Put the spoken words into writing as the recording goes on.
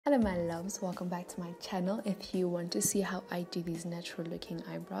Hello my loves, welcome back to my channel. If you want to see how I do these natural looking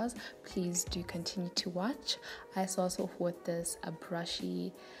eyebrows, please do continue to watch. I started off with this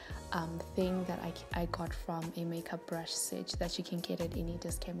brushy thing that I got from a makeup brush set that you can get at any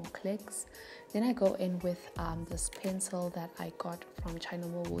discount or clicks. Then I go in with this pencil that I got from China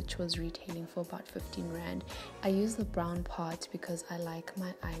Mall, which was retailing for about 15 rand. I use the brown part because I like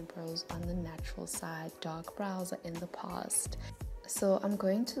my eyebrows on the natural side. Dark brows are in the past. So I'm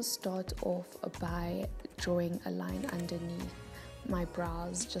going to start off by drawing a line underneath my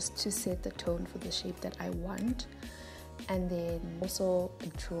brows just to set the tone for the shape that I want, and then also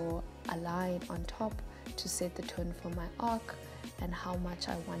draw a line on top to set the tone for my arc and how much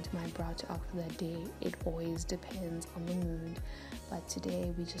I want my brow to arc for that day. It always depends on the mood, but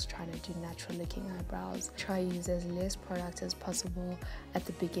today we're just trying to do natural looking eyebrows. Try to use as less product as possible at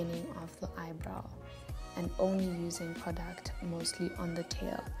the beginning of the eyebrow, and only using product mostly on the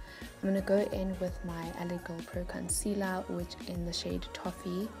tail. I'm going to go in with my Eyebrow Pro Concealer, which in the shade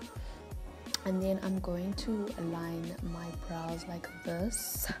Toffee, and then I'm going to align my brows like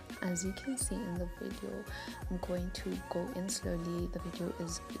this. As you can see in the video, I'm going to go in slowly. The video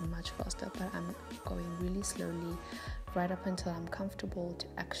is much faster, but I'm going really slowly right up until I'm comfortable to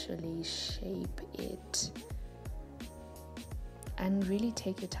actually shape it. And really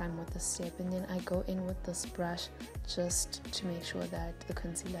take your time with this step. And then I go in with this brush just to make sure that the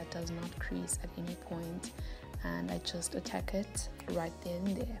concealer does not crease at any point, and I just attack it right there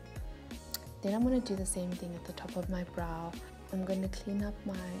and there. Then I'm going to do the same thing at the top of my brow. I'm going to clean up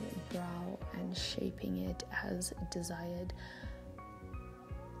my brow and shaping it as desired.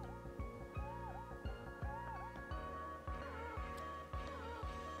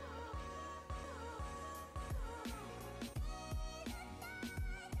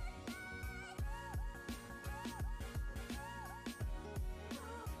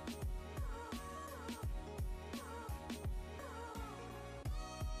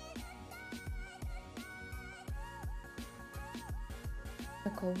 I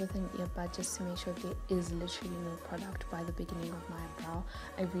go with an earbud just to make sure there is literally no product by the beginning of my brow.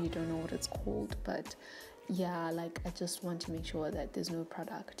 I really don't know what it's called, but yeah, like I just want to make sure that there's no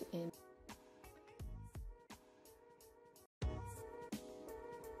product in.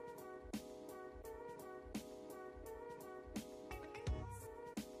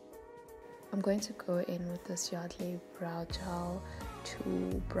 I'm going to go in with this Yardley brow gel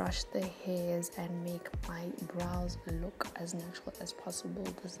to brush the hairs and make my brows look as natural as possible.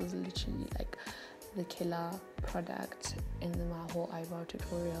 This is literally like the killer product in my whole eyebrow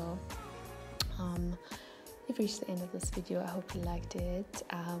tutorial. You've reached the end of this video. I hope you liked it.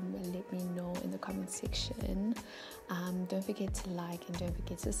 Let me know in the comment section. Don't forget to like and don't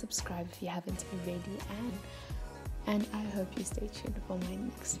forget to subscribe if you haven't already, and I hope you stay tuned for my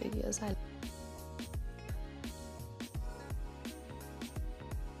next videos.